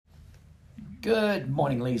Good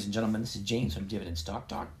morning, ladies and gentlemen. This is James from Dividend Stock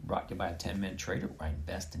Talk, brought to you by a 10-minute trader where I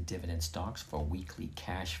invest in dividend stocks for weekly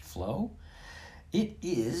cash flow. It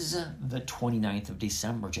is the 29th of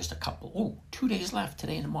December, just 2 days left,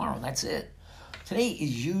 today and tomorrow. That's it. Today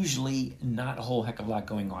is usually not a whole heck of a lot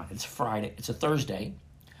going on. It's Friday. It's a Thursday.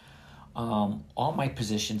 All my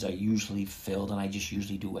positions are usually filled, and I just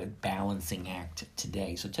usually do a balancing act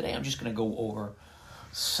today. So today I'm just going to go over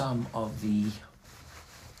some of the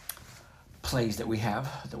plays that we have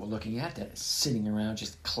that we're looking at that is sitting around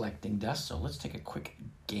just collecting dust. So let's take a quick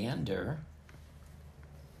gander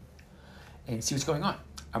and see what's going on.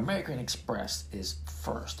 American Express is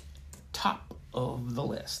first, top of the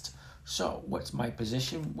list. So what's my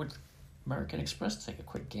position with American Express? Let's take a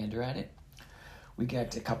quick gander at it. We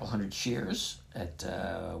got a couple hundred shares at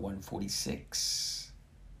 146,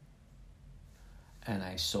 and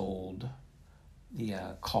I sold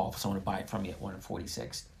the call for someone to buy it from me at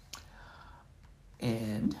 146.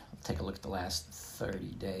 And take a look at the last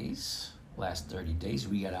 30 days. Last 30 days,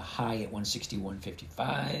 we got a high at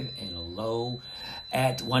 161.55 and a low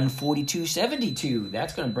at 142.72.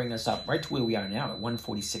 That's going to bring us up right to where we are now at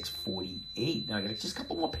 146.48. Now, I got just a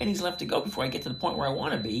couple more pennies left to go before I get to the point where I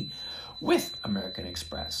want to be with American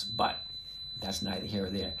Express. But that's neither here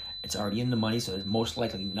or there. It's already in the money, so they're most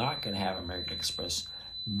likely not going to have American Express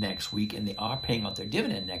next week. And they are paying out their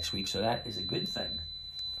dividend next week, so that is a good thing.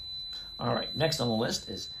 All right, next on the list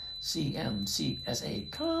is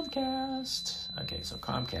CMCSA Comcast. Okay, so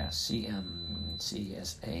Comcast,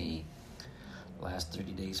 CMCSA. Last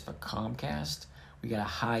 30 days for Comcast. We got a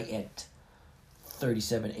high at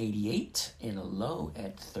 37.88 and a low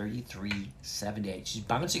at 33.78. She's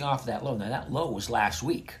bouncing off that low. Now, that low was last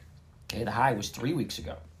week. Okay, the high was 3 weeks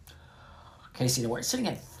ago. Okay, so we're sitting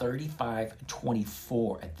at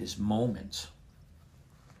 35.24 at this moment.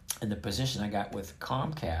 And the position I got with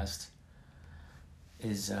Comcast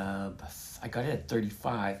is I got it at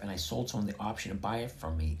 35, and I sold someone the option to buy it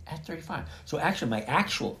from me at 35. So actually, my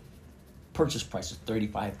actual purchase price is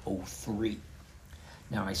 35.03.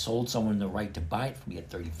 Now, I sold someone the right to buy it from me at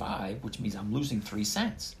 35, which means I'm losing 3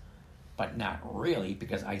 cents. But not really,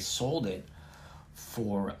 because I sold it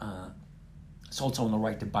for, sold someone the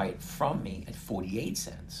right to buy it from me at 48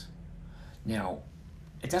 cents. Now,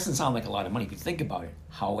 it doesn't sound like a lot of money if you think about it.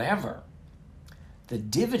 However, the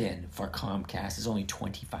dividend for Comcast is only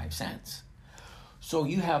 25 cents. So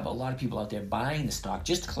you have a lot of people out there buying the stock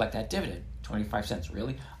just to collect that dividend. 25 cents,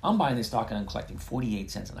 really? I'm buying the stock and I'm collecting 48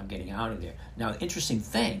 cents and I'm getting out of there. Now, the interesting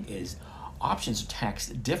thing is options are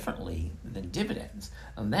taxed differently than dividends.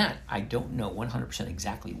 And that, I don't know 100%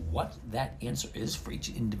 exactly what that answer is for each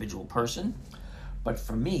individual person. But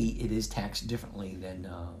for me, it is taxed differently than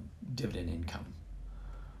dividend income.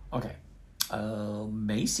 Okay.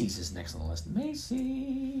 Macy's is next on the list.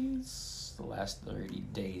 Macy's, the last 30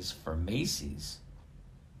 days for Macy's.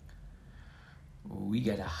 We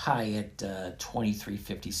got a high at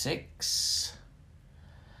 23.56.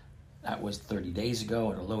 That was 30 days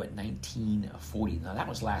ago, and a low at 19.40. Now, that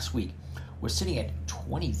was last week. We're sitting at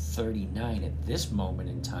 20.39 at this moment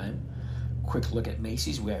in time. Quick look at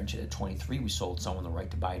Macy's. We averaged it at 23. We sold someone the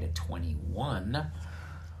right to buy it at 21.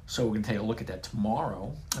 So we're going to take a look at that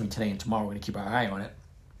tomorrow. Today and tomorrow, we're going to keep our eye on it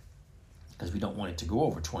because we don't want it to go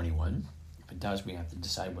over 21. If it does, we have to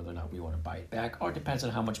decide whether or not we want to buy it back, or it depends on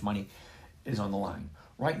how much money is on the line.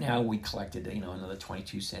 Right now, we collected, another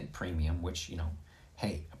 22-cent premium, which,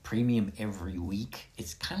 hey, a premium every week,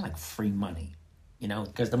 it's kind of like free money,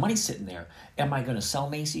 because the money's sitting there. Am I going to sell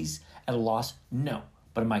Macy's at a loss? No.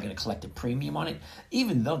 But am I going to collect a premium on it?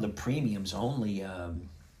 Even though the premium's only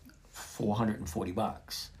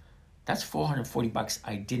 $440. That's $440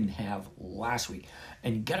 I didn't have last week.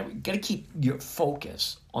 And you gotta keep your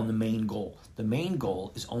focus on the main goal. The main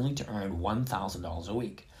goal is only to earn $1,000 a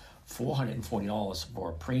week. $440 for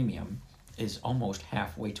a premium is almost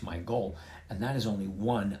halfway to my goal, and that is only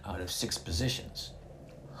 1 out of 6 positions.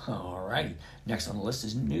 Alrighty, next on the list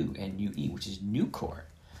is New, N-U-E, which is Nucor.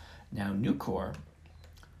 Now, Nucor,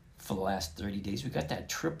 for the last 30 days, we got that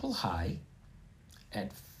triple high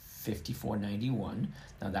at 54.91.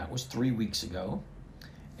 Now, that was 3 weeks ago.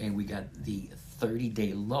 And we got the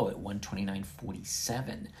 30-day low at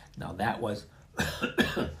 129.47. Now, that was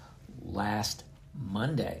last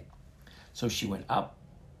Monday. So she went up,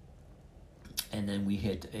 and then we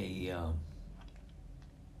hit a,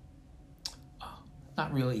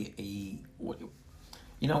 not really a, all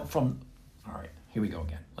right, here we go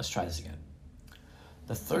again. Let's try this again.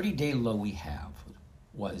 The 30-day low we have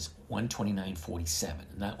was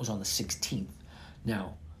 129.47, and that was on the 16th.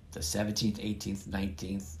 Now, the 17th, 18th,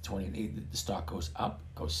 19th, 28th, the stock goes up,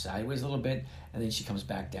 goes sideways a little bit, and then she comes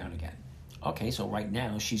back down again. Okay, so right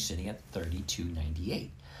now she's sitting at 32.98.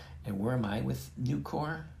 And where am I with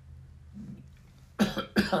Nucor?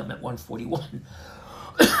 I'm at 141.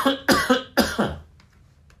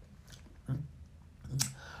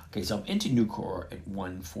 Okay, so I'm into Nucor at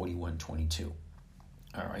 141.22.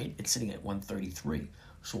 All right, it's sitting at 133.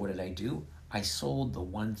 So what did I do? I sold the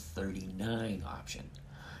 139 option.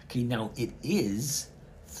 Okay, now it is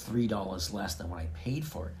 $3 less than what I paid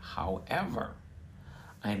for it. However,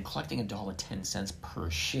 I am collecting $1.10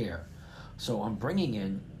 per share. So I'm bringing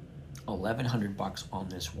in $1,100 on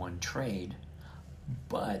this one trade,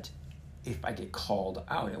 but if I get called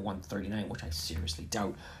out at 139, which I seriously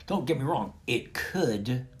doubt, don't get me wrong, it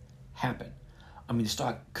could happen. I mean, the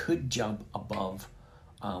stock could jump above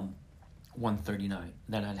 139.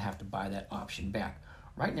 Then I'd have to buy that option back.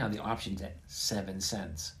 Right now, the option's at 7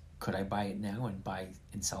 cents. Could I buy it now and buy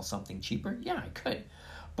and sell something cheaper? Yeah, I could.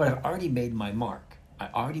 But I've already made my mark. I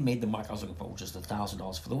already made the mark I was looking for, which is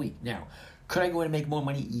 $1,000 for the week. Now, could I go in and make more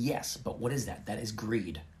money? Yes. But what is that? That is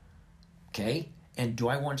greed. Okay? And do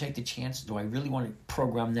I want to take the chance? Do I really want to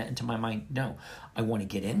program that into my mind? No. I want to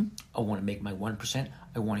get in. I want to make my 1%.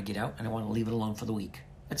 I want to get out, and I want to leave it alone for the week.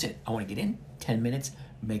 That's it. I want to get in, 10 minutes,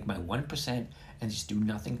 make my 1%, and just do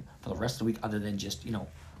nothing for the rest of the week other than just,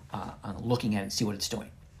 looking at it and see what it's doing.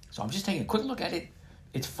 So I'm just taking a quick look at it.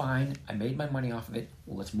 It's fine. I made my money off of it.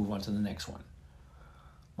 Well, let's move on to the next one.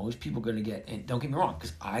 Most people are going to get, and don't get me wrong,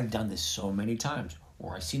 because I've done this so many times,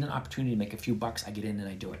 where I've seen an opportunity to make a few bucks, I get in and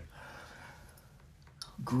I do it.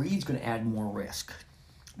 Greed's going to add more risk.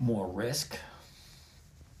 More risk,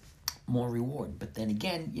 more reward. But then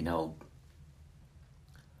again,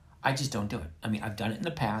 I just don't do it. I mean, I've done it in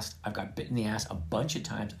the past. I've got bit in the ass a bunch of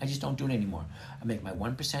times. I just don't do it anymore. I make my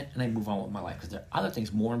 1% and I move on with my life because there are other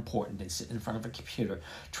things more important than sitting in front of a computer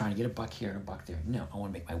trying to get a buck here and a buck there. No, I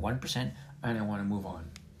want to make my 1% and I want to move on.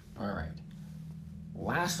 All right.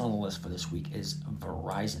 Last on the list for this week is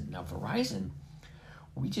Verizon. Now, Verizon,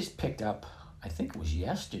 we just picked up, I think it was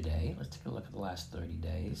yesterday. Let's take a look at the last 30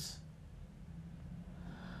 days.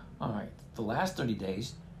 All right. The last 30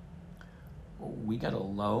 days, we got a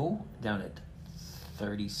low down at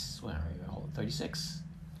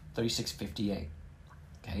 36.58.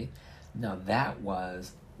 Okay, now that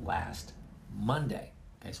was last Monday.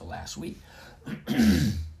 Okay, so last week.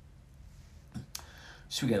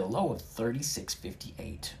 So we got a low of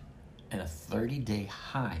 36.58 and a 30-day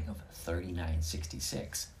high of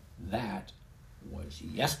 39.66. That was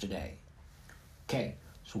yesterday. Okay,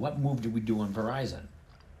 so what move did we do on Verizon?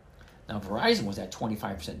 Now, Verizon was that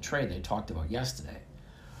 25% trade they talked about yesterday.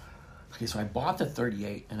 Okay, so I bought the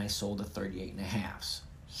 38 and I sold the 38.5.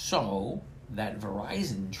 So that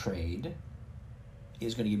Verizon trade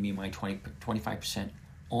is going to give me my 25%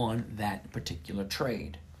 on that particular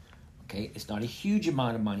trade. Okay, it's not a huge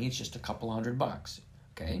amount of money. It's just a couple $100.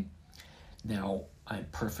 Okay, now I'm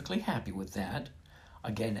perfectly happy with that.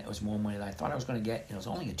 Again, it was more money than I thought I was going to get, and it was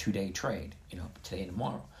only a 2-day trade. Today and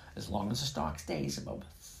tomorrow. As long as the stock stays above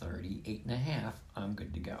 38.5, I'm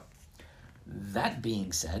good to go. That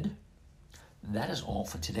being said, that is all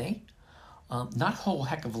for today. Not a whole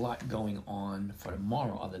heck of a lot going on for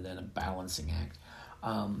tomorrow other than a balancing act.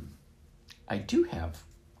 I do have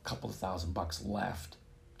a couple of $1,000 left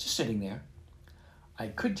just sitting there. I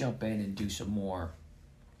could jump in and do some more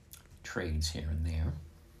trades here and there,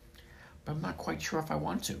 but I'm not quite sure if I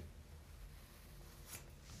want to.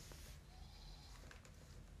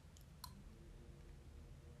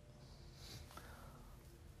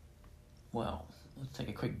 Well, let's take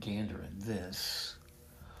a quick gander at this.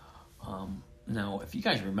 Now, if you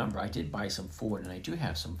guys remember, I did buy some Ford, and I do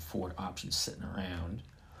have some Ford options sitting around.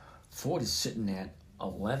 Ford is sitting at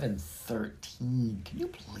 11.13. Can you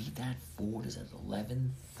believe that? Ford is at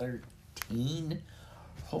 11.13?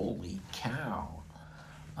 Holy cow.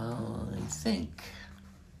 I think...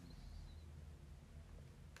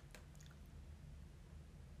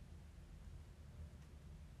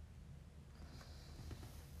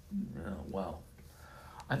 well,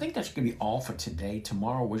 I think that's going to be all for today.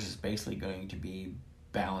 Tomorrow, which is basically going to be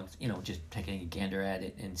balanced, just taking a gander at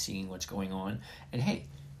it and seeing what's going on. And hey,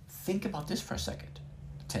 think about this for a second.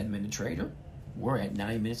 10-minute trader, we're at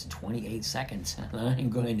 9 minutes and 28 seconds. I'm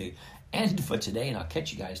going to end for today, and I'll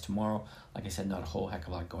catch you guys tomorrow. Like I said, not a whole heck of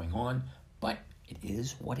a lot going on, but it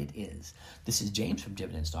is what it is. This is James from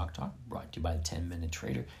Dividend Stock Talk, brought to you by the 10-Minute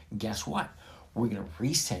Trader. And guess what? We're going to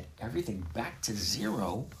reset everything back to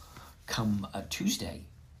zero come Tuesday.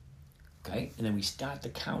 Okay? And then we start the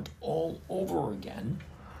count all over again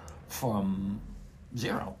from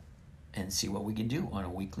zero and see what we can do on a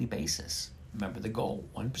weekly basis. Remember the goal,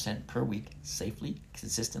 1% per week, safely,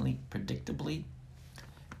 consistently, predictably,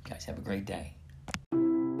 Guys, have a great day.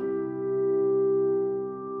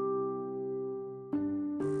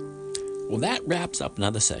 Well, that wraps up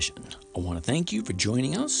another session. I want to thank you for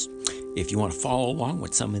joining us. If you want to follow along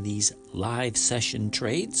with some of these live session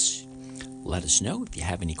trades, let us know. If you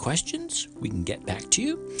have any questions, we can get back to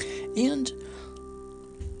you. And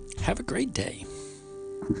have a great day.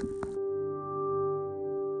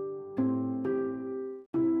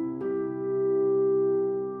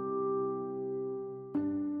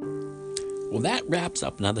 Well, that wraps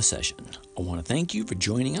up another session. I want to thank you for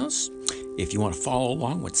joining us. If you want to follow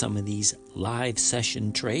along with some of these live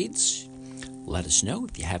session trades, let us know.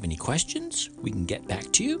 If you have any questions, we can get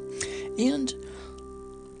back to you. And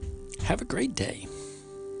have a great day.